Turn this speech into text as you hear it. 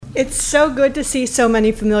It's so good to see so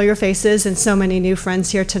many familiar faces and so many new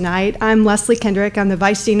friends here tonight. I'm Leslie Kendrick. I'm the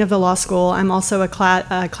Vice Dean of the Law School. I'm also a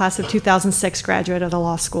class of 2006 graduate of the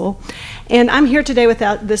law school. And I'm here today with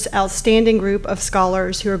this outstanding group of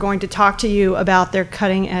scholars who are going to talk to you about their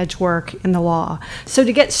cutting edge work in the law. So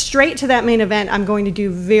to get straight to that main event, I'm going to do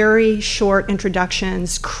very short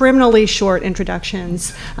introductions, criminally short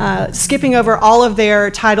introductions, skipping over all of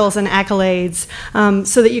their titles and accolades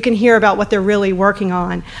so that you can hear about what they're really working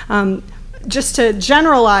on. Just to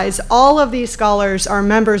generalize, all of these scholars are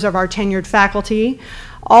members of our tenured faculty,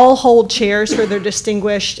 all hold chairs for their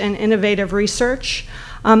distinguished and innovative research.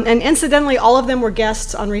 And incidentally, all of them were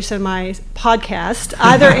guests on Risa and my podcast,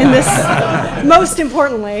 either in this, most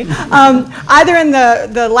importantly, either in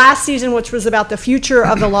the last season, which was about the future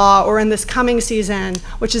of the law, or in this coming season,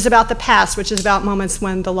 which is about the past, which is about moments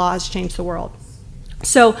when the law has changed the world.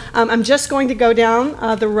 So I'm just going to go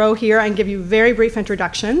down the row here and give you very brief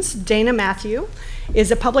introductions. Dana Matthew is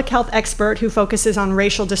a public health expert who focuses on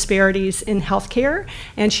racial disparities in healthcare,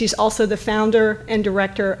 and she's also the founder and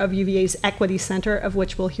director of UVA's Equity Center, of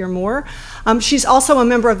which we'll hear more. She's also a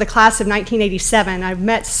member of the class of 1987. I've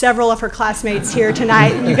met several of her classmates here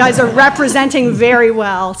tonight. You guys are representing very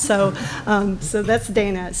well, so that's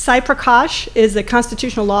Dana. Sai Prakash is a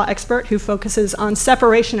constitutional law expert who focuses on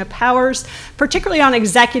separation of powers, particularly on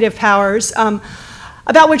executive powers,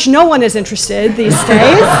 about which no one is interested these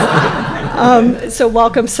days. So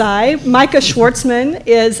welcome, Sai. Micah Schwartzman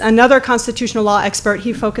is another constitutional law expert.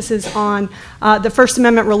 He focuses on the First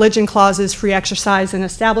Amendment religion clauses, free exercise, and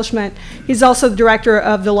establishment. He's also the director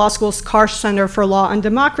of the law school's Karsh Center for Law and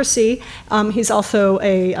Democracy. He's also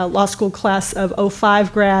a law school class of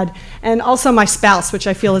 05 grad, and also my spouse, which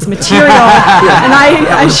I feel is material. And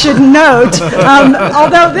I should note,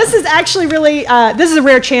 although this is actually really, this is a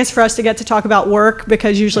rare chance for us to get to talk about work,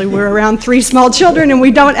 because usually we're around 3 small children and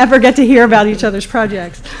we don't ever get to hear about each other's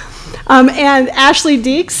projects. And Ashley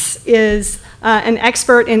Deeks is an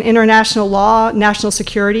expert in international law, national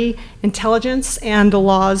security, intelligence, and the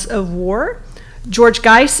laws of war. George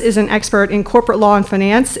Geis is an expert in corporate law and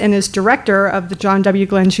finance and is director of the John W.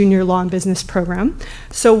 Glenn Jr. Law and Business Program.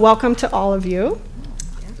 So welcome to all of you.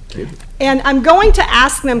 Thank you. And I'm going to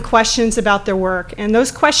ask them questions about their work, and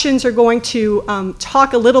those questions are going to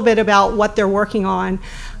talk a little bit about what they're working on.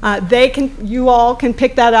 You all can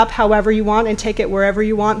pick that up however you want and take it wherever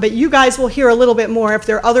you want, but you guys will hear a little bit more. If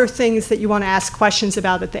there are other things that you want to ask questions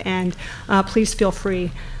about at the end, please feel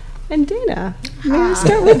free. And Dana, may I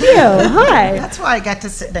start with you? Hi. That's why I got to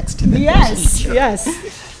sit next to them. Yes,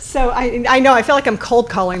 yes. So I know, I feel like I'm cold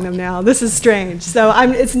calling them now. This is strange. So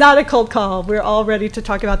it's not a cold call. We're all ready to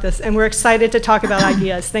talk about this, and we're excited to talk about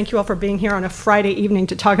ideas. Thank you all for being here on a Friday evening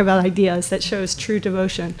to talk about ideas. That shows true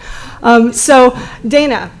devotion. So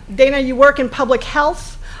Dana, you work in public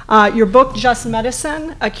health. Your book, Just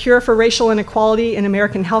Medicine, A Cure for Racial Inequality in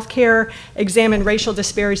American Healthcare, examined racial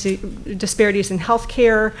disparities in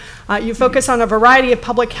healthcare. You focus on a variety of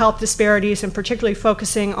public health disparities, and particularly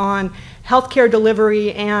focusing on healthcare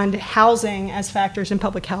delivery and housing as factors in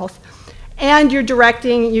public health. And you're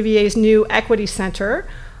directing UVA's new Equity Center,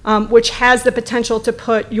 which has the potential to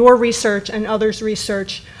put your research and others'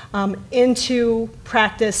 research into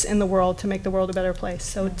practice in the world to make the world a better place.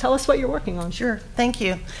 So tell us what you're working on. Sure, thank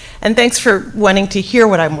you. And thanks for wanting to hear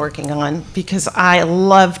what I'm working on, because I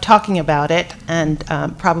love talking about it, and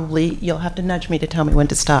probably you'll have to nudge me to tell me when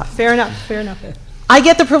to stop. Fair enough, fair enough. I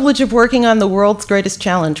get the privilege of working on the world's greatest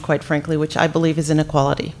challenge, quite frankly, which I believe is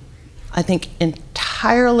inequality. I think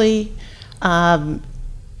entirely all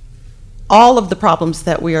of the problems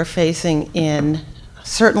that we are facing in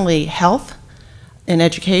certainly health, in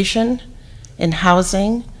education, in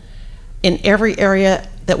housing, in every area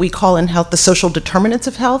that we call in health the social determinants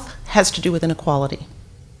of health, has to do with inequality.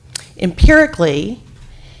 Empirically,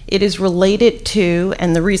 it is related to,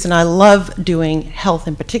 and the reason I love doing health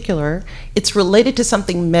in particular, it's related to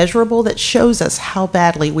something measurable that shows us how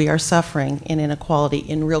badly we are suffering in inequality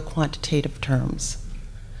in real quantitative terms.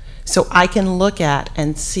 So I can look at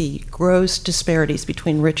and see gross disparities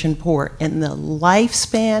between rich and poor in the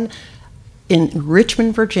lifespan in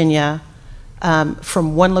Richmond, Virginia,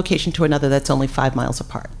 from one location to another that's only 5 miles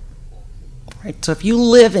apart. Right? So if you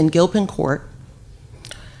live in Gilpin Court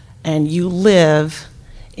and you live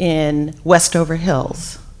in Westover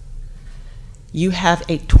Hills, you have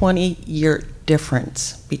a 20-year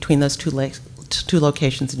difference between those two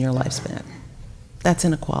locations in your lifespan. That's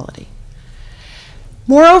inequality.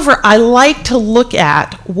 Moreover, I like to look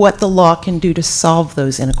at what the law can do to solve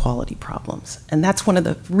those inequality problems. And that's one of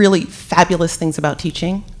the really fabulous things about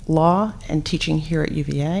teaching law and teaching here at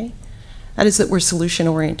UVA. That is that we're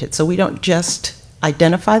solution-oriented. So we don't just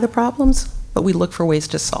identify the problems, but we look for ways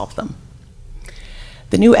to solve them.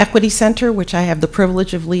 The new Equity Center, which I have the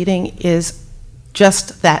privilege of leading, is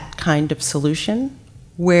just that kind of solution,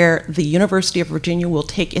 where the University of Virginia will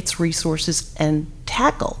take its resources and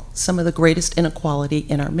tackle some of the greatest inequality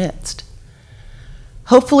in our midst.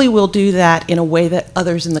 Hopefully we'll do that in a way that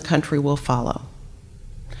others in the country will follow.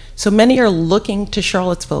 So many are looking to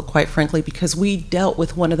Charlottesville, quite frankly, because we dealt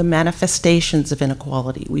with one of the manifestations of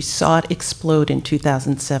inequality. We saw it explode in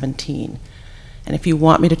 2017. And if you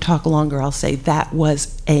want me to talk longer, I'll say that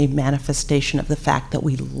was a manifestation of the fact that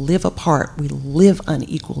we live apart, we live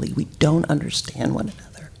unequally, we don't understand one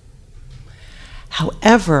another.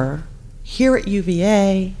 However, here at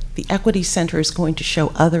UVA, the Equity Center is going to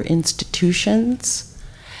show other institutions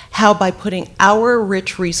how, by putting our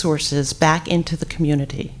rich resources back into the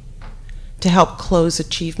community to help close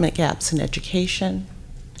achievement gaps in education,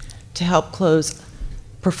 to help close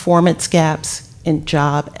performance gaps in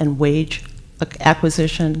job and wage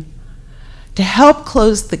acquisition, to help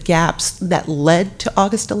close the gaps that led to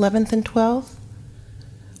August 11th and 12th,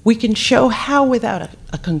 we can show how, without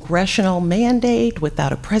a congressional mandate,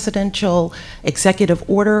 without a presidential executive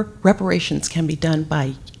order, reparations can be done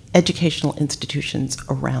by educational institutions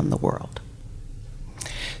around the world.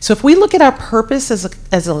 So if we look at our purpose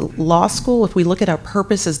as a law school, if we look at our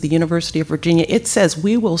purpose as the University of Virginia, it says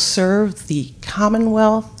we will serve the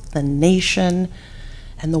Commonwealth, the nation,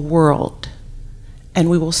 and the world. And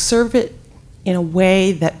we will serve it in a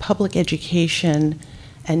way that public education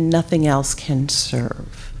and nothing else can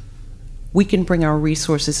serve. We can bring our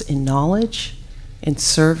resources in knowledge, in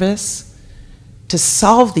service, to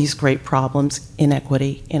solve these great problems,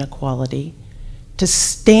 inequity, inequality, to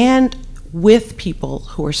stand with people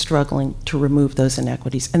who are struggling to remove those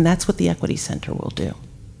inequities, and that's what the Equity Center will do.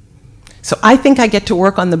 So I think I get to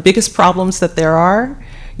work on the biggest problems that there are,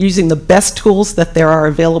 using the best tools that there are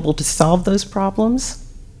available to solve those problems.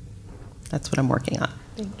 That's what I'm working on.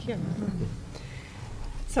 Thank you.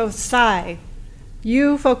 So, Cy,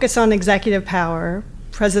 you focus on executive power,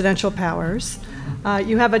 presidential powers.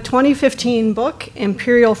 You have a 2015 book,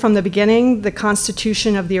 Imperial from the Beginning, The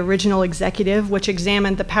Constitution of the Original Executive, which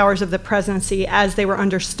examined the powers of the presidency as they were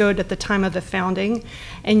understood at the time of the founding.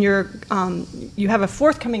 And you have a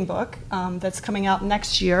forthcoming book that's coming out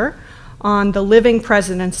next year on the living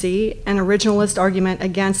presidency, an originalist argument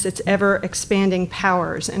against its ever-expanding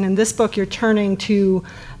powers. And in this book, you're turning to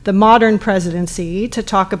the modern presidency to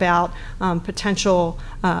talk about potential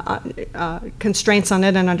constraints on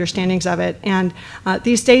it and understandings of it. And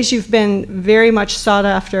these days, you've been very much sought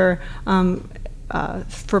after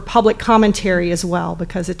for public commentary as well,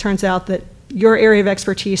 because it turns out that your area of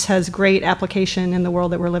expertise has great application in the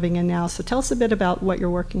world that we're living in now. So tell us a bit about what you're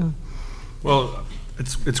working on. Well,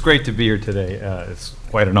 it's great to be here today. It's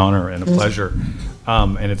quite an honor and a pleasure,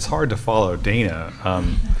 and it's hard to follow Dana.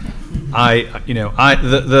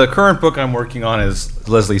 The current book I'm working on, as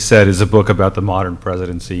Leslie said, is a book about the modern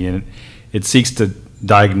presidency, and it seeks to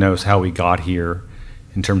diagnose how we got here,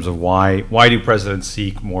 in terms of why do presidents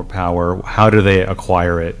seek more power, how do they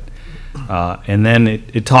acquire it, and then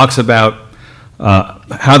it talks about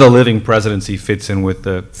how the living presidency fits in with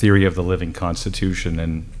the theory of the living constitution,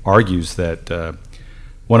 and argues that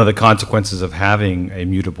one of the consequences of having a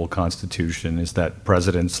mutable constitution is that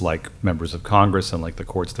presidents, like members of Congress and like the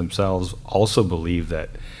courts themselves, also believe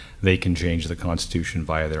that they can change the Constitution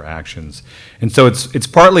via their actions. And so it's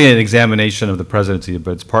partly an examination of the presidency,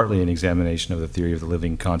 but it's partly an examination of the theory of the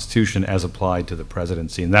living Constitution as applied to the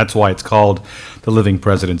presidency. And that's why it's called the living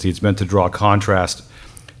presidency. It's meant to draw a contrast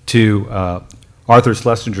to Arthur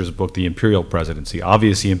Schlesinger's book, The Imperial Presidency.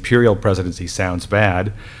 Obviously, imperial presidency sounds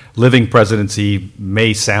bad. Living presidency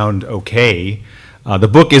may sound okay. The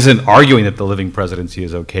book isn't arguing that the living presidency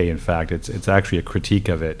is okay. In fact, it's actually a critique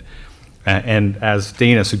of it. And as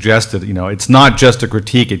Dana suggested, it's not just a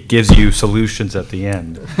critique; it gives you solutions at the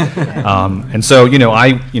end. And so,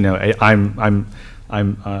 I'm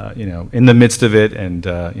in the midst of it, and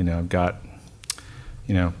I've got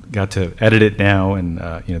to edit it now, and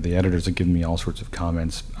the editors have given me all sorts of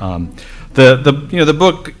comments. The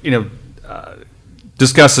book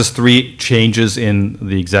discusses three changes in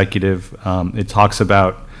the executive. It talks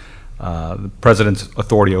about the president's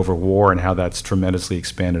authority over war and how that's tremendously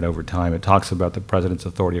expanded over time. It talks about the president's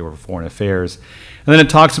authority over foreign affairs, and then it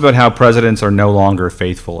talks about how presidents are no longer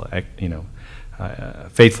faithful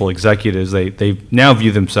executives. They now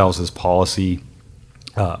view themselves as policy-driven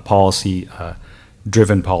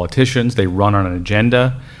politicians. They run on an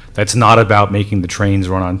agenda. That's not about making the trains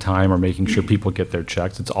run on time or making sure people get their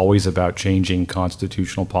checks. It's always about changing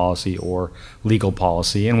constitutional policy or legal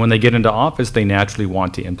policy. And when they get into office, they naturally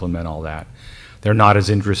want to implement all that. they're not as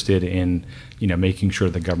interested in, making sure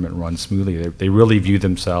the government runs smoothly. They really view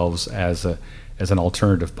themselves as an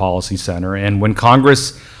alternative policy center. And when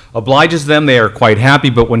Congress obliges them, they are quite happy,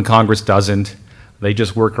 but when Congress doesn't, they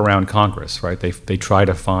just work around Congress, right? They try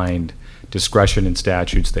to find discretion in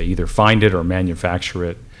statutes. They either find it or manufacture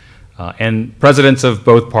it. And presidents of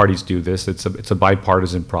both parties do this. It's a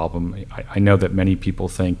bipartisan problem. I know that many people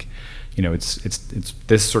think, it's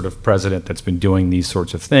this sort of president that's been doing these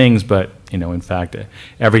sorts of things, but in fact,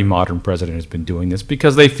 every modern president has been doing this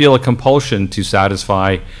because they feel a compulsion to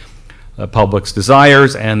satisfy the public's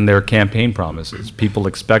desires and their campaign promises. People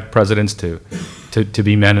expect presidents to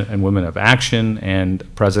be men and women of action, and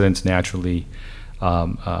presidents naturally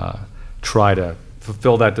try to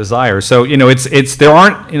fulfill that desire. So there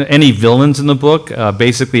aren't any villains in the book.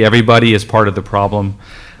 Basically, everybody is part of the problem,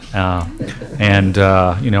 and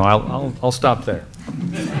I'll stop there.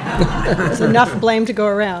 There's enough blame to go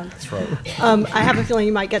around. That's right. I have a feeling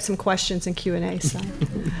you might get some questions in Q&A.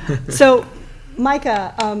 So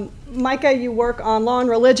Micah, you work on law and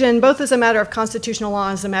religion, both as a matter of constitutional law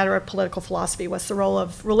and as a matter of political philosophy. What's the role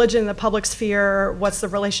of religion in the public sphere? What's the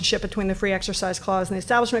relationship between the Free Exercise Clause and the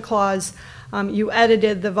Establishment Clause? You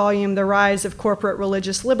edited the volume, The Rise of Corporate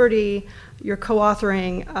Religious Liberty. You're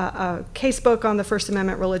co-authoring a casebook on the First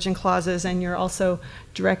Amendment religion clauses, and you're also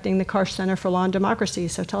directing the Karsh Center for Law and Democracy.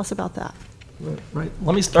 So tell us about that. Right.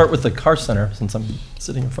 Let me start with the Karsh Center, since I'm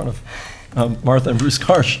sitting in front of Martha and Bruce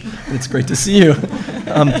Karsh. It's great to see you.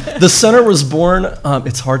 The center was born,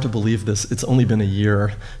 it's hard to believe this, it's only been a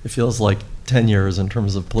year. It feels like 10 years in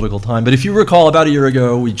terms of political time. But if you recall, about a year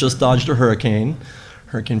ago, we just dodged a hurricane.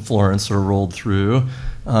 Hurricane Florence sort of rolled through.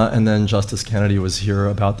 And then Justice Kennedy was here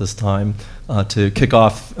about this time to kick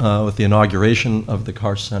off with the inauguration of the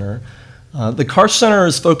Karsh Center. The Karsh Center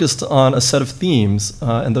is focused on a set of themes,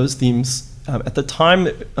 and those themes at the time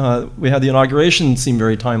we had the inauguration seemed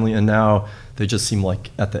very timely, and now they just seem like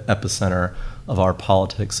at the epicenter of our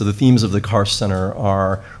politics. So the themes of the Karsh Center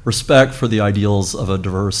are respect for the ideals of a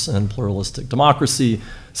diverse and pluralistic democracy,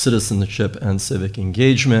 citizenship and civic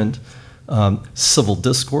engagement, civil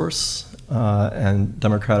discourse and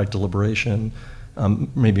democratic deliberation,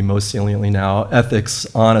 maybe most saliently now, ethics,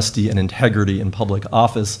 honesty, and integrity in public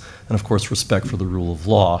office, and of course respect for the rule of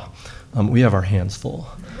law. We have our hands full.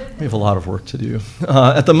 We have a lot of work to do.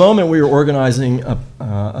 At the moment, we are organizing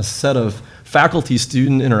a set of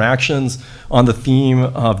faculty-student interactions on the theme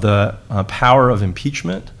of the power of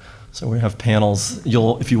impeachment. So we have panels.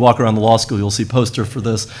 If you walk around the law school, you'll see poster for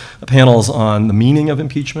this, panels on the meaning of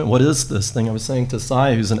impeachment. What is this thing? I was saying to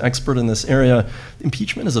Sai, who's an expert in this area,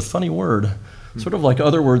 impeachment is a funny word. Sort of like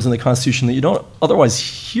other words in the Constitution that you don't otherwise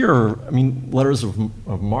hear. I mean, letters of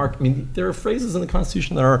marque. I mean, there are phrases in the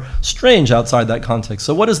Constitution that are strange outside that context.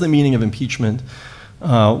 So what is the meaning of impeachment?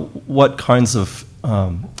 What kinds of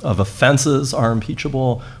offenses are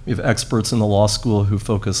impeachable? We have experts in the law school who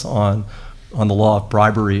focus on the law of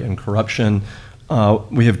bribery and corruption.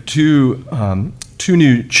 We have two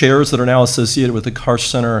new chairs that are now associated with the Karsh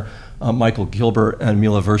Center, Michael Gilbert and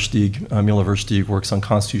Mila Versteeg. Mila Versteeg works on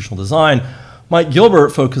constitutional design. Mike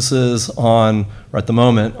Gilbert focuses on, or at the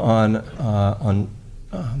moment, on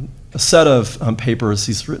a set of papers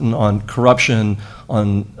he's written on corruption,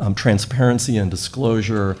 on transparency and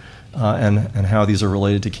disclosure, and how these are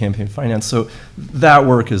related to campaign finance. So that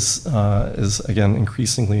work is again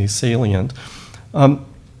increasingly salient.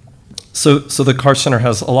 So the Karsh Center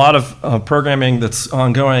has a lot of programming that's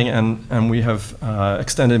ongoing, and we have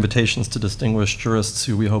extended invitations to distinguished jurists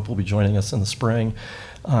who we hope will be joining us in the spring,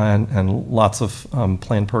 and lots of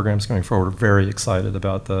planned programs going forward. We're very excited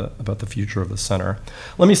about the future of the center.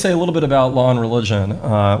 Let me say a little bit about law and religion,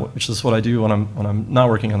 which is what I do when I'm not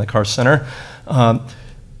working on the Karsh Center.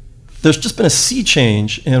 There's just been a sea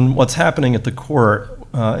change in what's happening at the court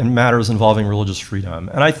in matters involving religious freedom.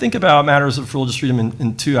 And I think about matters of religious freedom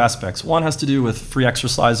in two aspects. One has to do with free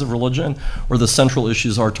exercise of religion, where the central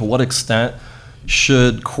issues are to what extent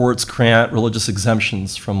should courts grant religious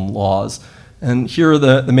exemptions from laws. And here are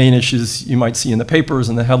the main issues you might see in the papers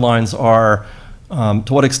and the headlines are, to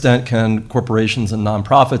what extent can corporations and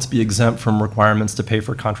nonprofits be exempt from requirements to pay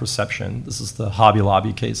for contraception? This is the Hobby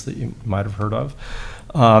Lobby case that you might have heard of.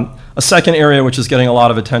 A second area which is getting a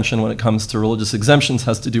lot of attention when it comes to religious exemptions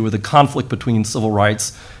has to do with the conflict between civil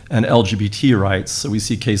rights and LGBT rights. So we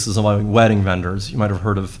see cases involving wedding vendors. You might have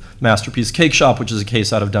heard of Masterpiece Cake Shop, which is a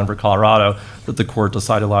case out of Denver, Colorado, that the court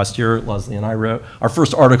decided last year. Leslie and I wrote our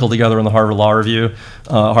first article together in the Harvard Law Review.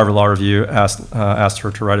 Harvard Law Review asked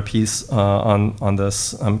her to write a piece on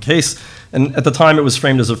this case. And at the time, it was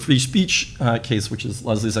framed as a free speech case, which is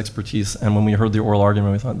Leslie's expertise. And when we heard the oral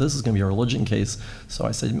argument, we thought, this is going to be a religion case. So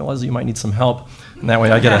I said, Leslie, you might need some help. And that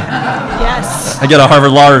way I get Yes. I get a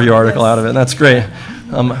Harvard Law Review article out of it, and that's great.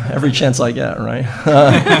 Every chance I get, right?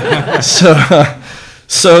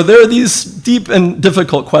 So there are these deep and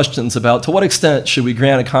difficult questions about to what extent should we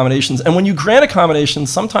grant accommodations. And when you grant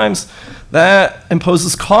accommodations, sometimes that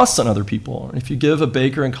imposes costs on other people. If you give a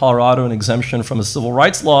baker in Colorado an exemption from a civil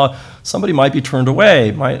rights law, somebody might be turned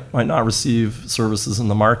away, might not receive services in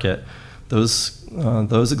the market.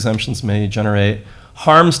 Those exemptions may generate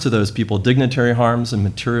harms to those people, dignitary harms and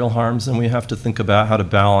material harms, and we have to think about how to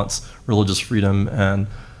balance religious freedom and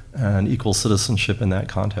equal citizenship in that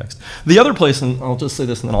context. The other place, and I'll just say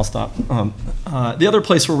this and then I'll stop, the other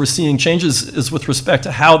place where we're seeing changes is with respect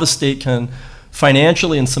to how the state can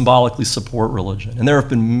financially and symbolically support religion. And there have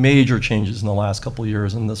been major changes in the last couple of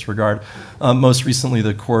years in this regard. Most recently,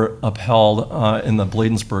 the court upheld in the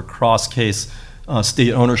Bladensburg Cross case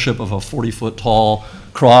state ownership of a 40-foot tall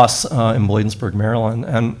cross in Bladensburg, Maryland,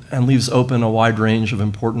 and leaves open a wide range of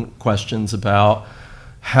important questions about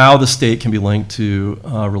how the state can be linked to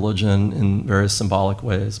religion in various symbolic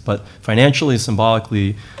ways. But financially,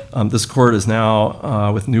 symbolically, this court is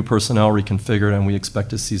now, with new personnel, reconfigured, and we expect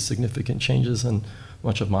to see significant changes, and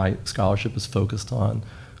much of my scholarship is focused on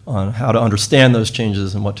how to understand those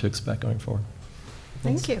changes and what to expect going forward.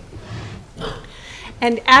 Thank you.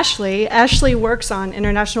 And Ashley works on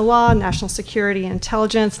international law, national security,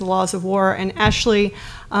 intelligence, the laws of war. And Ashley,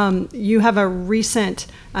 you have a recent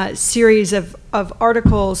series of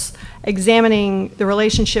articles examining the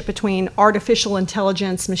relationship between artificial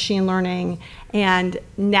intelligence, machine learning, and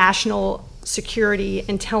national security,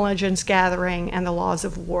 intelligence gathering, and the laws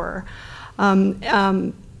of war.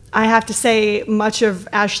 I have to say, much of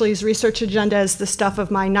Ashley's research agenda is the stuff of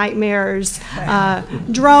my nightmares.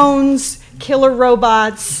 Drones, killer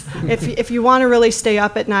robots. If you want to really stay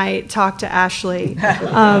up at night, talk to Ashley.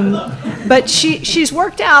 But she's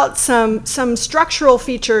worked out some structural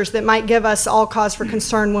features that might give us all cause for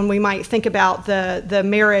concern when we might think about the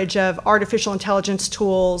marriage of artificial intelligence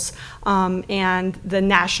tools and the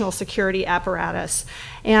national security apparatus.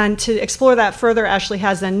 And to explore that further, Ashley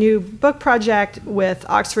has a new book project with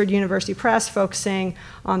Oxford University Press focusing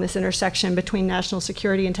on this intersection between national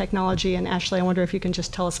security and technology. And Ashley, I wonder if you can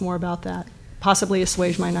just tell us more about that, possibly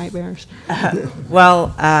assuage my nightmares.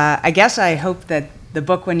 Well, I guess I hope that the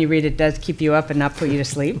book, when you read it, does keep you up and not put you to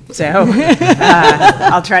sleep. So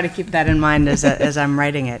I'll try to keep that in mind as I'm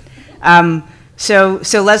writing it. So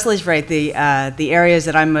Leslie's right. The areas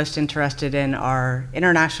that I'm most interested in are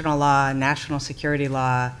international law, national security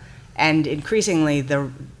law, and increasingly the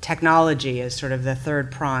technology is sort of the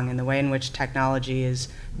third prong in the way in which technology is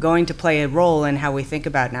going to play a role in how we think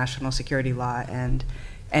about national security law and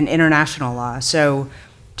international law. So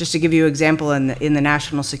just to give you an example, in the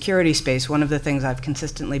national security space, one of the things I've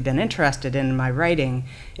consistently been interested in my writing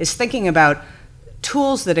is thinking about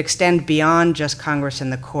tools that extend beyond just Congress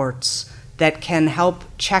and the courts that can help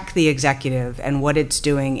check the executive and what it's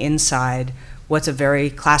doing inside what's a very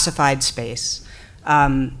classified space.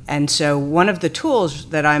 And so one of the tools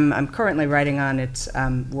that I'm currently writing on,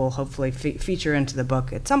 will hopefully feature into the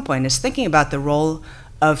book at some point, is thinking about the role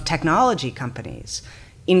of technology companies.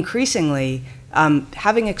 Increasingly,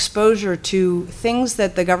 having exposure to things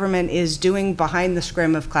that the government is doing behind the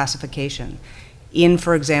scrim of classification,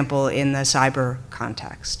 for example, in the cyber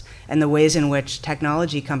context, and the ways in which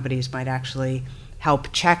technology companies might actually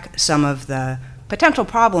help check some of the potential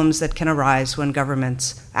problems that can arise when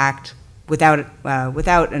governments act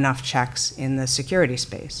without enough checks in the security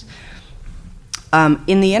space.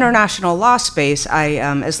 In the international law space,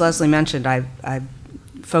 as Leslie mentioned, I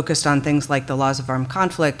focused on things like the laws of armed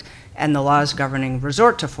conflict and the laws governing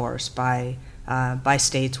resort to force by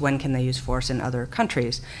states, when can they use force in other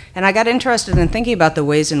countries. And I got interested in thinking about the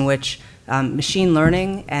ways in which machine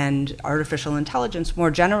learning and artificial intelligence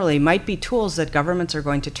more generally might be tools that governments are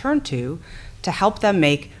going to turn to help them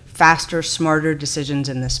make faster, smarter decisions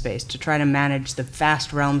in this space, to try to manage the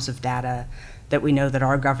vast realms of data that we know that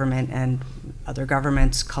our government and other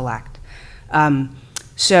governments collect.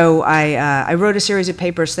 So I wrote a series of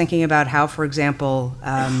papers thinking about how, for example,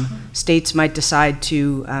 states might decide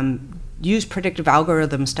to use predictive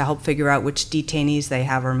algorithms to help figure out which detainees they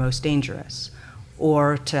have are most dangerous,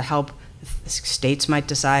 or to help States might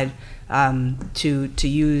decide to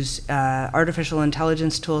use artificial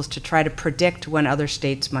intelligence tools to try to predict when other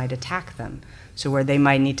states might attack them. So where they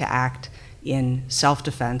might need to act in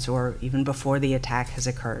self-defense or even before the attack has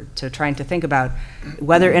occurred. So trying to think about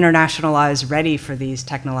whether international law is ready for these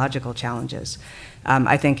technological challenges,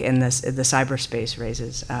 I think in the cyberspace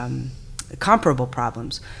raises comparable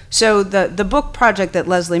problems. So the book project that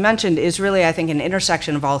Leslie mentioned is really, I think, an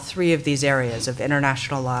intersection of all three of these areas of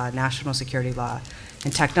international law, national security law,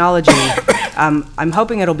 and technology. I'm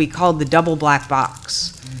hoping it'll be called the double black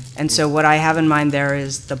box. And so what I have in mind there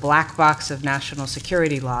is the black box of national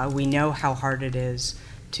security law. We know how hard it is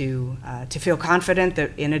to feel confident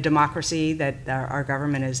that in a democracy that our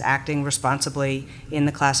government is acting responsibly in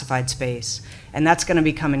the classified space. And that's going to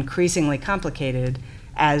become increasingly complicated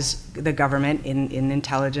as the government in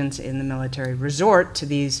intelligence, in the military, resort to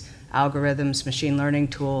these algorithms, machine learning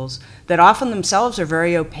tools that often themselves are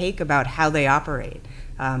very opaque about how they operate.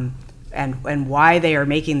 And why they are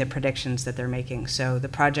making the predictions that they're making. So the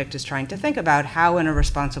project is trying to think about how in a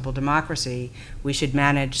responsible democracy we should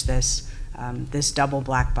manage this, this double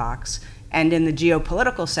black box. And in the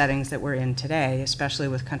geopolitical settings that we're in today, especially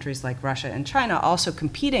with countries like Russia and China also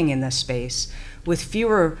competing in this space with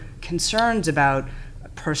fewer concerns about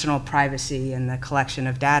personal privacy and the collection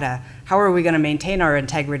of data, how are we going to maintain our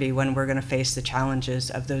integrity when we're going to face the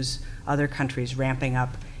challenges of those other countries ramping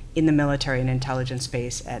up in the military and intelligence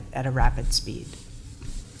space at a rapid speed?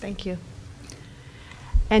 Thank you.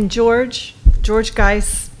 And George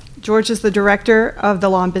Geis, George is the director of the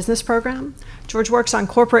Law and Business Program. George works on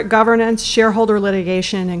corporate governance, shareholder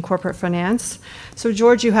litigation, and corporate finance. So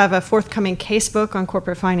George, you have a forthcoming casebook on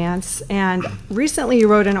corporate finance, and recently you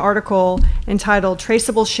wrote an article entitled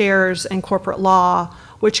Traceable Shares and Corporate Law,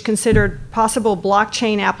 which considered possible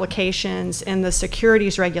blockchain applications in the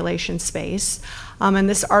securities regulation space. And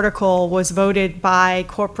this article was voted by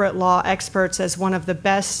corporate law experts as one of the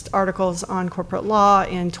best articles on corporate law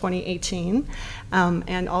in 2018.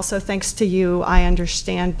 And also thanks to you, I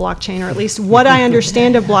understand blockchain, or at least what I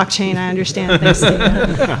understand of blockchain, I understand thanks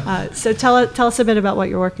to you. So tell us a bit about what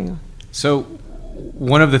you're working on. So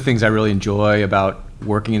one of the things I really enjoy about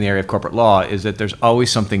working in the area of corporate law is that there's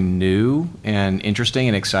always something new and interesting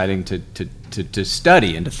and exciting to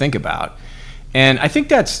study and to think about. And I think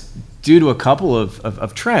that's due to a couple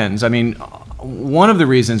of trends. I mean, one of the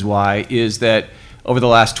reasons why is that over the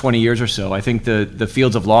last 20 years or so, I think the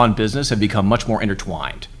fields of law and business have become much more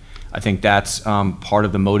intertwined. I think that's part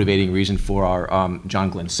of the motivating reason for our John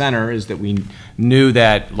Glenn Center, is that we knew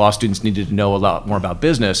that law students needed to know a lot more about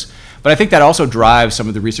business. But I think that also drives some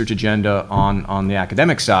of the research agenda on the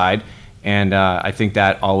academic side, and I think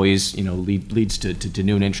that always leads to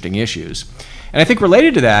new and interesting issues. And I think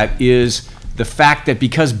related to that is the fact that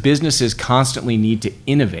because businesses constantly need to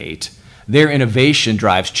innovate, their innovation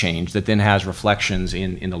drives change that then has reflections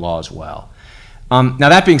in the law as well. Now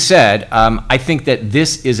that being said, I think that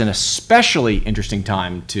this is an especially interesting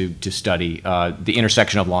time to study the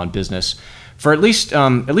intersection of law and business for at least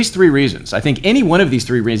three reasons. I think any one of these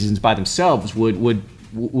three reasons by themselves would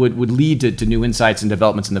lead to new insights and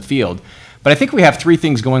developments in the field. But I think we have three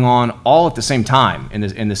things going on all at the same time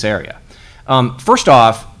in this area. First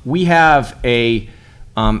off, we have a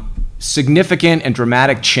significant and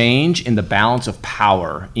dramatic change in the balance of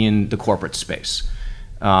power in the corporate space.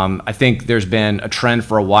 I think there's been a trend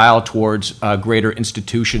for a while towards greater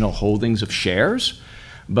institutional holdings of shares,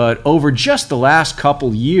 but over just the last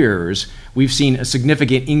couple years, we've seen a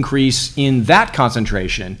significant increase in that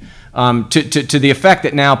concentration to the effect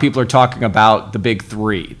that now people are talking about the big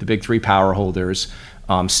three power holders,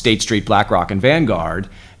 State Street, BlackRock, and Vanguard.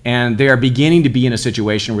 And they are beginning to be in a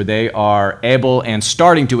situation where they are able and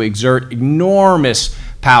starting to exert enormous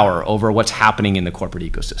power over what's happening in the corporate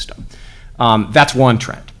ecosystem. That's one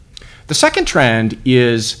trend. The second trend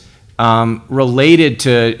is related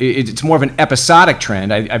to, it's more of an episodic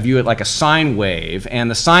trend. I view it like a sine wave, and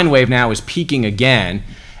the sine wave now is peaking again,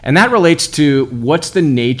 and that relates to what's the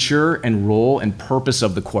nature and role and purpose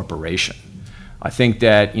of the corporation. I think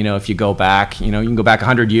that if you go back, you can go back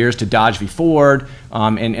 100 years to Dodge v. Ford,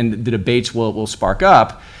 and the debates will spark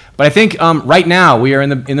up. But I think right now we are in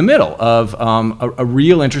the middle of a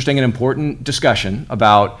real interesting and important discussion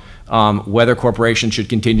about whether corporations should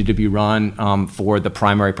continue to be run for the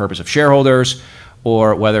primary purpose of shareholders,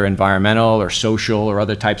 or whether environmental or social or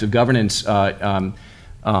other types of governance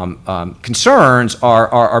concerns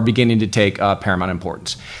are beginning to take paramount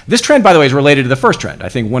importance. This trend, by the way, is related to the first trend. I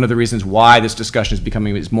think one of the reasons why this discussion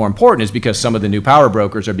is more important is because some of the new power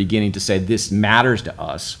brokers are beginning to say this matters to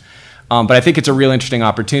us. But I think it's a real interesting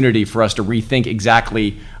opportunity for us to rethink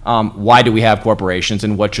exactly why do we have corporations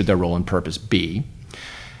and what should their role and purpose be.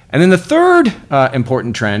 And then the third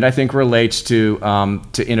important trend, I think, relates to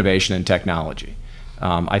innovation and technology.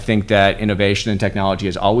 I think that innovation and technology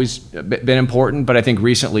has always been important, but I think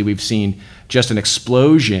recently we've seen just an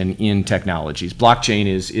explosion in technologies. Blockchain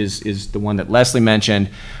is the one that Leslie mentioned,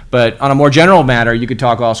 but on a more general matter, you could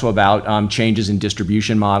talk also about changes in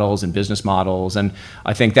distribution models and business models, and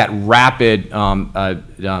I think that rapid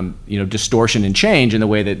distortion and change in the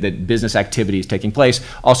way that business activity is taking place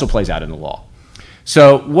also plays out in the law.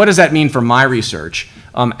 So what does that mean for my research?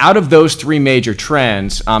 Out of those three major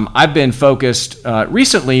trends, I've been focused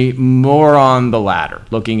recently more on the latter,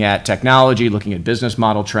 looking at technology, looking at business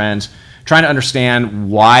model trends, trying to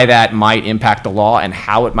understand why that might impact the law and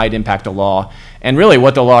how it might impact the law, and really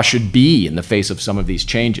what the law should be in the face of some of these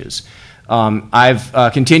changes. I've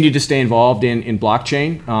continued to stay involved in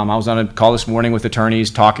blockchain. I was on a call this morning with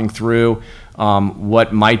attorneys talking through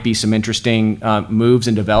what might be some interesting moves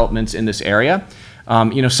and developments in this area.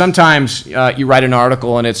 Sometimes you write an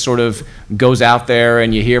article and it sort of goes out there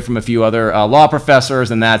and you hear from a few other law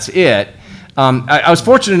professors and that's it. I was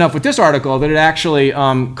fortunate enough with this article that it actually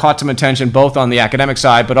caught some attention both on the academic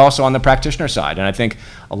side but also on the practitioner side. And I think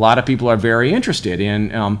a lot of people are very interested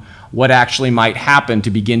in what actually might happen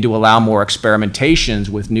to begin to allow more experimentations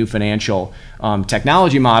with new financial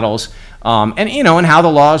technology models. And how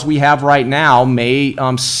the laws we have right now may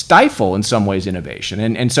stifle in some ways innovation.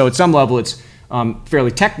 And so at some level it's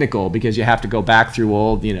fairly technical because you have to go back through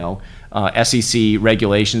old, SEC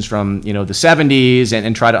regulations from, the 70s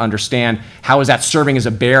and try to understand how is that serving as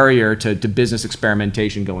a barrier to business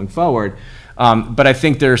experimentation going forward. But I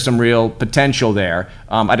think there's some real potential there.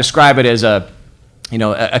 I describe it as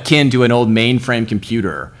akin to an old mainframe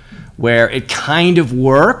computer where it kind of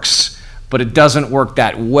works, but it doesn't work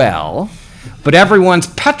that well. But everyone's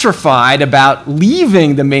petrified about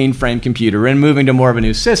leaving the mainframe computer and moving to more of a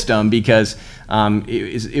new system because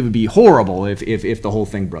it would be horrible if the whole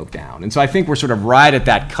thing broke down. And so I think we're sort of right at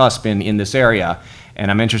that cusp in this area, and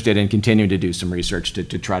I'm interested in continuing to do some research to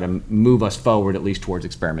try to move us forward at least towards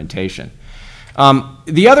experimentation.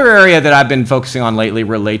 The other area that I've been focusing on lately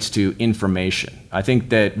relates to information. I think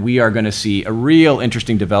that we are going to see a real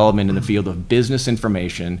interesting development in the field of business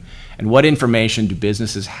information and what information do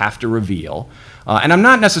businesses have to reveal. And I'm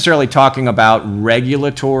not necessarily talking about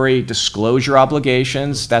regulatory disclosure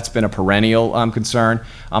obligations. That's been a perennial concern.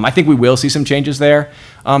 I think we will see some changes there.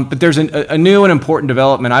 But there's a new and important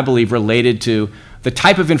development, I believe, related to the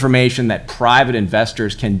type of information that private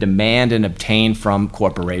investors can demand and obtain from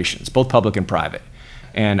corporations, both public and private.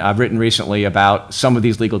 And I've written recently about some of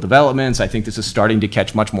these legal developments. I think this is starting to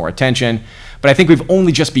catch much more attention. But I think we've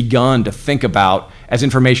only just begun to think about, as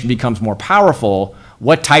information becomes more powerful,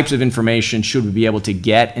 what types of information should we be able to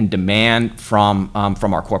get and demand from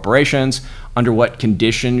our corporations? Under what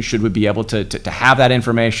conditions should we be able to have that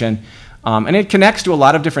information? And it connects to a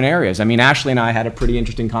lot of different areas. I mean, Ashley and I had a pretty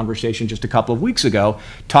interesting conversation just a couple of weeks ago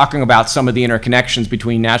talking about some of the interconnections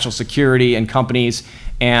between national security and companies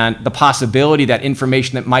and the possibility that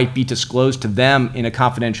information that might be disclosed to them in a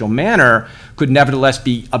confidential manner could nevertheless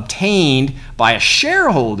be obtained by a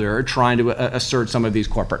shareholder trying to assert some of these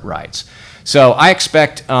corporate rights. So I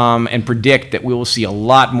expect and predict that we will see a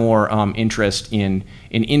lot more interest in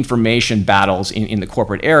information battles in the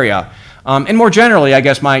corporate area. And more generally, I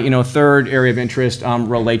guess my third area of interest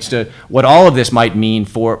relates to what all of this might mean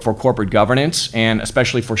for corporate governance and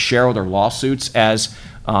especially for shareholder lawsuits as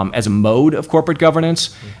a mode of corporate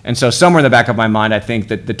governance. And so somewhere in the back of my mind, I think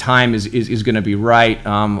that the time is going to be right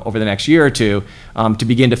over the next year or two to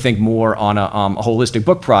begin to think more on a holistic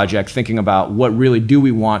book project, thinking about what really do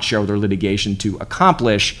we want shareholder litigation to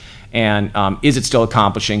accomplish, and is it still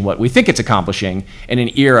accomplishing what we think it's accomplishing in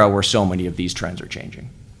an era where so many of these trends are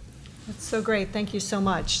changing. That's so great. Thank you so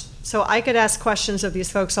much. So I could ask questions of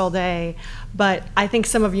these folks all day, but I think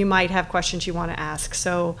some of you might have questions you want to ask.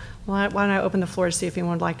 So why don't I open the floor to see if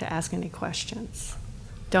anyone would like to ask any questions?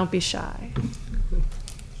 Don't be shy. I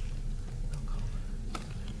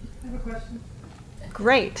have a question.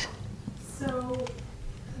 Great. So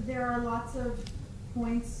there are lots of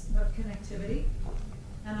points of connectivity,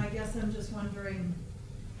 and I guess I'm just wondering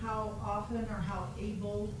how often or how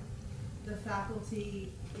able the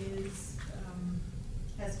faculty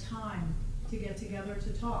has time to get together to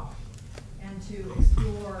talk and to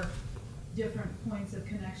explore different points of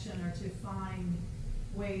connection or to find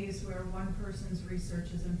ways where one person's research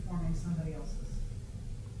is informing somebody else's.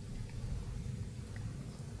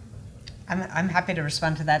 I'm happy to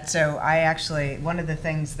respond to that. So I actually, one of the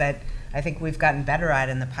things that I think we've gotten better at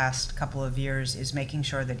in the past couple of years is making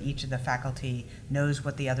sure that each of the faculty knows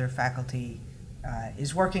what the other faculty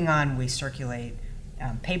is working on. We circulate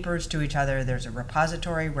papers to each other. There's a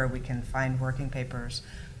repository where we can find working papers.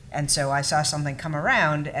 And so I saw something come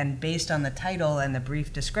around, and based on the title and the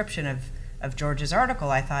brief description of George's article,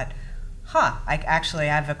 I thought, I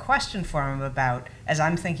have a question for him about, as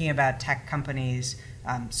I'm thinking about tech companies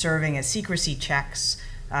serving as secrecy checks,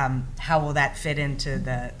 how will that fit into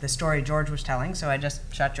the story George was telling? So I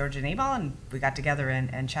just shot George an email, and we got together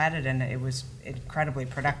and chatted, and it was incredibly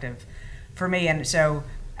productive for me. And so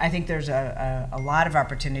I think there's a lot of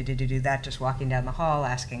opportunity to do that, just walking down the hall,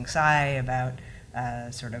 asking Cy about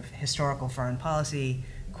sort of historical foreign policy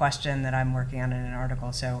question that I'm working on in an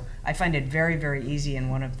article. So I find it very, very easy, and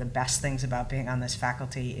one of the best things about being on this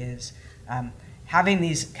faculty is having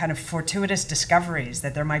these kind of fortuitous discoveries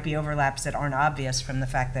that there might be overlaps that aren't obvious from the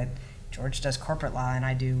fact that George does corporate law and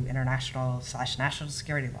I do international/national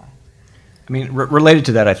security law. I mean, related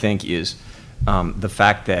to that, I think, is the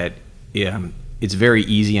fact that it's very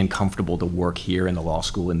easy and comfortable to work here in the law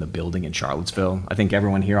school in the building in Charlottesville. I think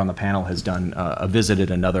everyone here on the panel has done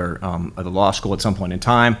visited another of the law school at some point in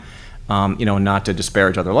time. Not to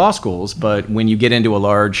disparage other law schools, but when you get into a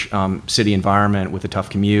large city environment with a tough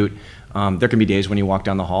commute, there can be days when you walk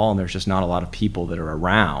down the hall and there's just not a lot of people that are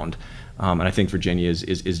around. And I think Virginia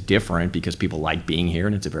is different because people like being here,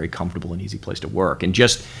 and it's a very comfortable and easy place to work. And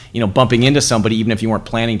just bumping into somebody, even if you weren't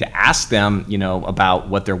planning to ask them about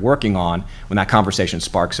what they're working on, when that conversation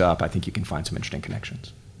sparks up, I think you can find some interesting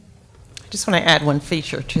connections. I just want to add one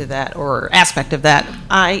feature to that, or aspect of that.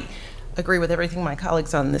 I agree with everything my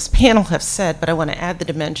colleagues on this panel have said, but I want to add the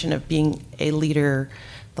dimension of being a leader,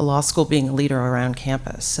 the law school being a leader around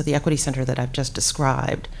campus. So the Equity Center that I've just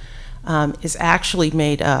described is actually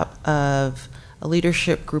made up of a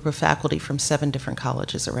leadership group of faculty from 7 different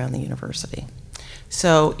colleges around the university.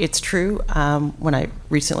 So it's true, when I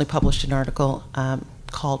recently published an article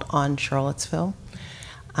called On Charlottesville,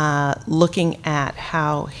 looking at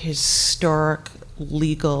how historic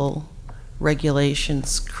legal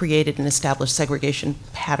regulations created and established segregation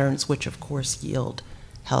patterns, which of course yield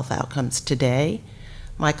health outcomes today.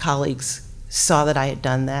 My colleagues saw that I had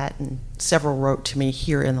done that, and several wrote to me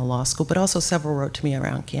here in the law school, but also several wrote to me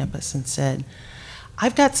around campus and said,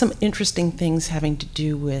 I've got some interesting things having to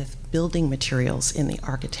do with building materials in the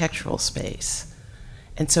architectural space.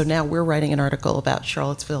 And so now we're writing an article about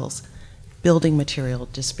Charlottesville's building material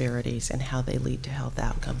disparities and how they lead to health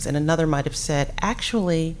outcomes. And another might have said,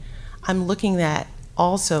 actually, I'm looking at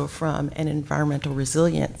also from an environmental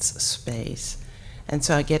resilience space. And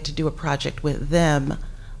so I get to do a project with them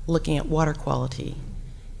looking at water quality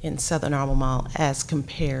in southern Albemarle as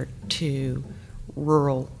compared to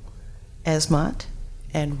rural Esmont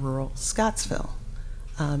and rural Scottsville.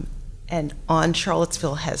 And On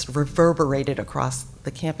Charlottesville has reverberated across the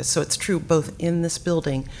campus. So it's true both in this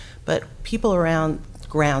building, but people around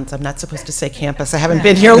grounds, I'm not supposed to say campus, I haven't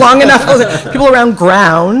been here long enough. People around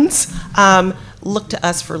grounds look to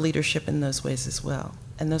us for leadership in those ways as well.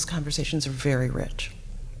 And those conversations are very rich.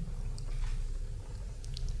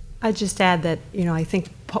 I'd just add that, I think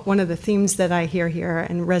one of the themes that I hear here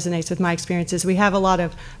and resonates with my experience is we have a lot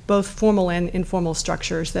of both formal and informal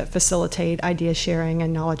structures that facilitate idea sharing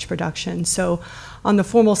and knowledge production. So on the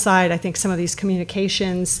formal side, I think some of these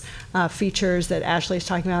communications features that Ashley is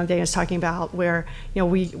talking about and Dana is talking about, where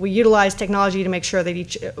we utilize technology to make sure that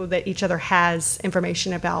each other has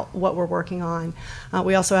information about what we're working on.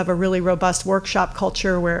 We also have a really robust workshop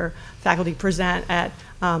culture where faculty present at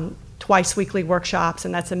twice weekly workshops,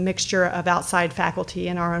 and that's a mixture of outside faculty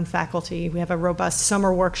and our own faculty. We have a robust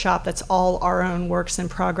summer workshop that's all our own works in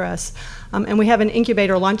progress. And we have an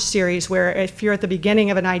incubator lunch series where if you're at the beginning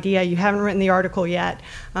of an idea, you haven't written the article yet,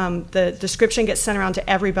 the description gets sent around to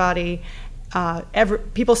everybody.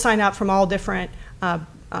 People sign up from all different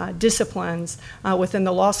disciplines within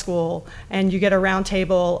the law school, and you get a round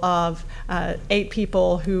table of 8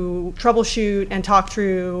 people who troubleshoot and talk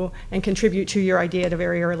through and contribute to your idea at a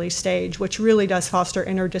very early stage, which really does foster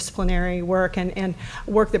interdisciplinary work and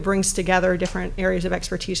work that brings together different areas of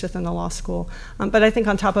expertise within the law school. But I think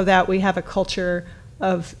on top of that, we have a culture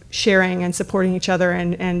of sharing and supporting each other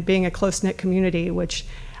and being a close-knit community, which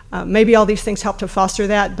maybe all these things help to foster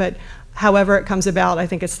that, but however it comes about, I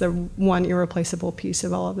think it's the one irreplaceable piece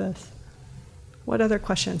of all of this. What other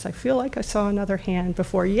questions? I feel like I saw another hand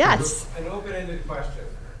before. Yes? An open-ended question.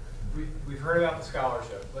 We've heard about the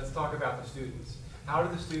scholarship. Let's talk about the students. How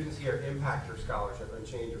do the students here impact your scholarship and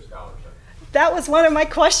change your scholarship? That was one of my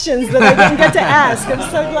questions that I didn't get to ask. I'm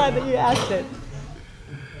so glad that you asked it.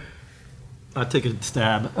 I'll take a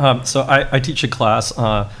stab. So I teach a class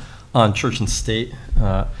on church and state.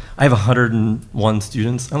 I have 101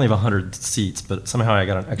 students. I only have 100 seats, but somehow I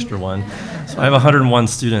got an extra one. So I have 101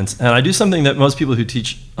 students. And I do something that most people who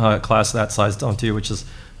teach a class that size don't do, which is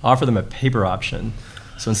offer them a paper option.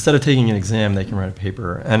 So instead of taking an exam, they can write a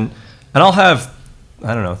paper. And I'll have,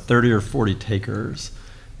 I don't know, 30 or 40 takers.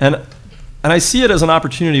 And I see it as an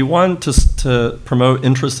opportunity, one, to promote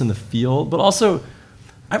interest in the field, but also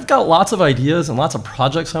I've got lots of ideas and lots of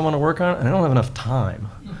projects I want to work on, and I don't have enough time.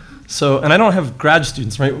 So, and I don't have grad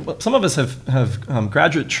students, right? Some of us have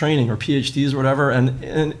graduate training or PhDs or whatever, and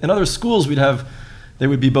in other schools they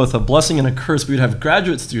would be both a blessing and a curse. We would have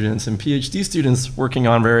graduate students and PhD students working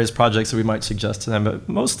on various projects that we might suggest to them, but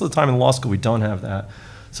most of the time in law school we don't have that.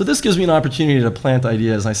 So this gives me an opportunity to plant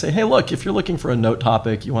ideas. I say, hey, look, if you're looking for a note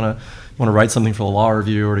topic, you want to write something for the law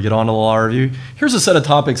review or to get onto the law review, here's a set of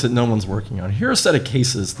topics that no one's working on. Here are a set of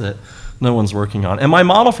cases that no one's working on. And my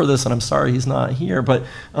model for this, and I'm sorry he's not here, but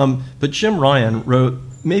Jim Ryan wrote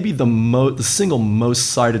maybe the single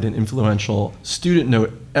most cited and influential student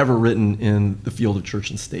note ever written in the field of church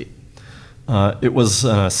and state. It was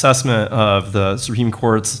an assessment of the Supreme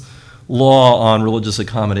Court's law on religious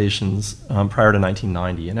accommodations prior to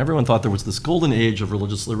 1990, and everyone thought there was this golden age of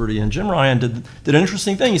religious liberty, and Jim Ryan did an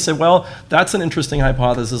interesting thing. He said, well, that's an interesting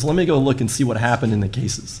hypothesis. Let me go look and see what happened in the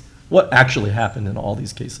cases. What actually happened in all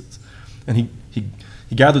these cases? And he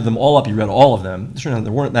gathered them all up. He read all of them.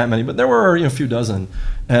 There weren't that many, but there were a few dozen,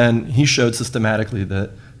 and he showed systematically that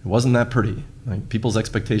it wasn't that pretty. Like, people's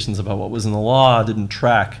expectations about what was in the law didn't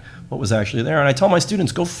track what was actually there. And I tell my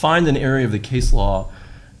students, go find an area of the case law.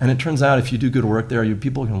 And it turns out if you do good work there,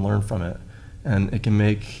 people can learn from it. And it can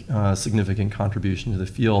make a significant contribution to the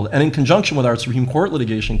field. And in conjunction with our Supreme Court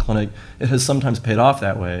litigation clinic, it has sometimes paid off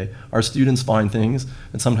that way. Our students find things,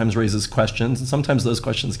 it sometimes raises questions, and sometimes those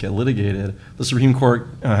questions get litigated. The Supreme Court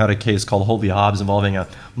had a case called Hold the Hobbs involving a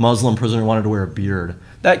Muslim prisoner who wanted to wear a beard.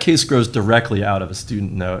 That case grows directly out of a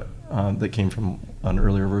student note that came from an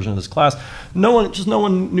earlier version of this class. No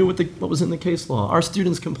one knew what was in the case law. Our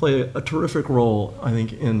students can play a terrific role, I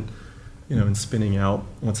think, in spinning out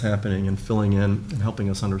what's happening and filling in and helping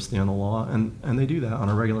us understand the law, and they do that on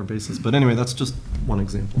a regular basis. But anyway, that's just one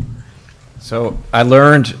example. So I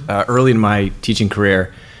learned early in my teaching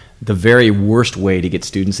career the very worst way to get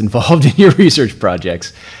students involved in your research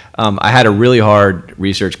projects. I had a really hard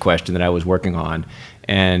research question that I was working on,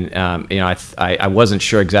 and I wasn't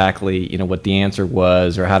sure exactly what the answer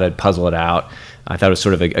was or how to puzzle it out. I thought it was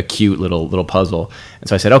sort of a cute little puzzle. And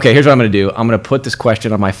so I said, okay, here's what I'm going to do. I'm going to put this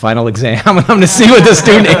question on my final exam, and I'm going to see what the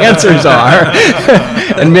student answers are,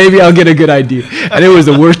 and maybe I'll get a good idea. And it was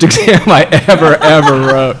the worst exam I ever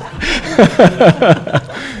wrote.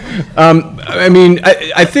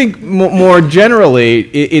 I think more generally,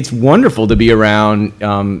 it's wonderful to be around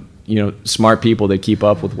smart people that keep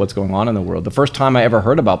up with what's going on in the world. The first time I ever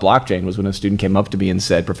heard about blockchain was when a student came up to me and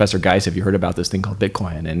said, Professor Geis, have you heard about this thing called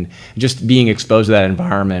Bitcoin? And just being exposed to that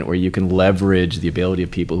environment where you can leverage the ability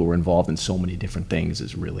of people who are involved in so many different things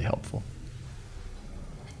is really helpful.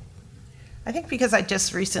 I think because I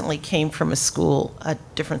just recently came from a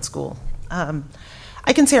different school,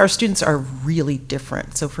 I can say our students are really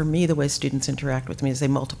different. So for me, the way students interact with me is they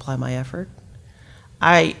multiply my effort.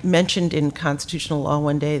 I mentioned in constitutional law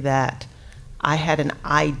one day that I had an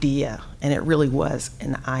idea, and it really was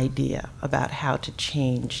an idea, about how to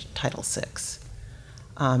change Title VI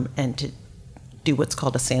and to do what's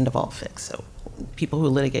called a Sandoval fix. So people who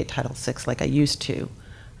litigate Title VI, like I used to,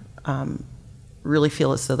 really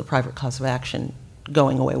feel as though the private cause of action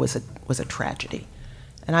going away was a tragedy.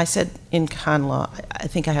 And I said in con law, I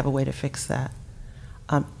think I have a way to fix that.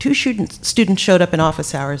 Two students showed up in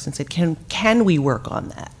office hours and said, can we work on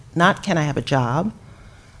that? Not can I have a job,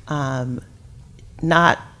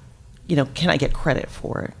 not, can I get credit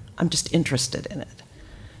for it? I'm just interested in it.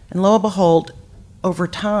 And lo and behold, over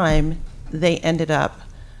time, they ended up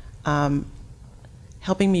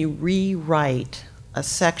helping me rewrite a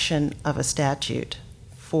section of a statute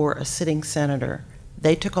for a sitting senator.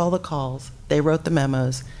 They took all the calls, they wrote the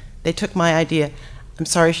memos, they took my idea. I'm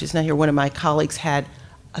sorry she's not here. One of my colleagues had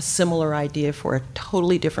a similar idea for a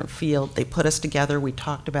totally different field. They put us together, we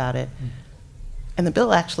talked about it, and the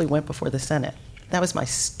bill actually went before the Senate. That was my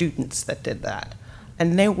students that did that.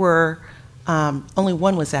 And they were, only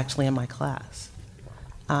one was actually in my class.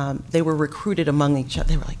 They were recruited among each other.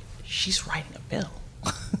 They were like, she's writing a bill.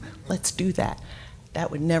 Let's do that. That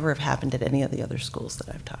would never have happened at any of the other schools that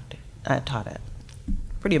I've taught at.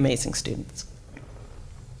 Pretty amazing students.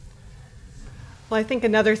 Well, I think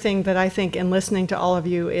another thing that I think in listening to all of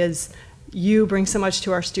you is you bring so much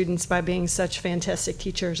to our students by being such fantastic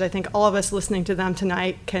teachers. I think all of us listening to them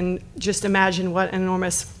tonight can just imagine what an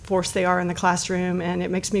enormous force they are in the classroom, and it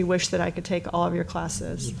makes me wish that I could take all of your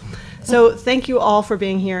classes. So thank you all for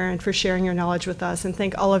being here and for sharing your knowledge with us, and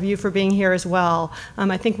thank all of you for being here as well.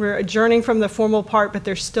 I think we're adjourning from the formal part, but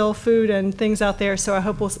there's still food and things out there, so I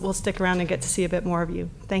hope we'll stick around and get to see a bit more of you.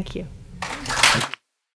 Thank you.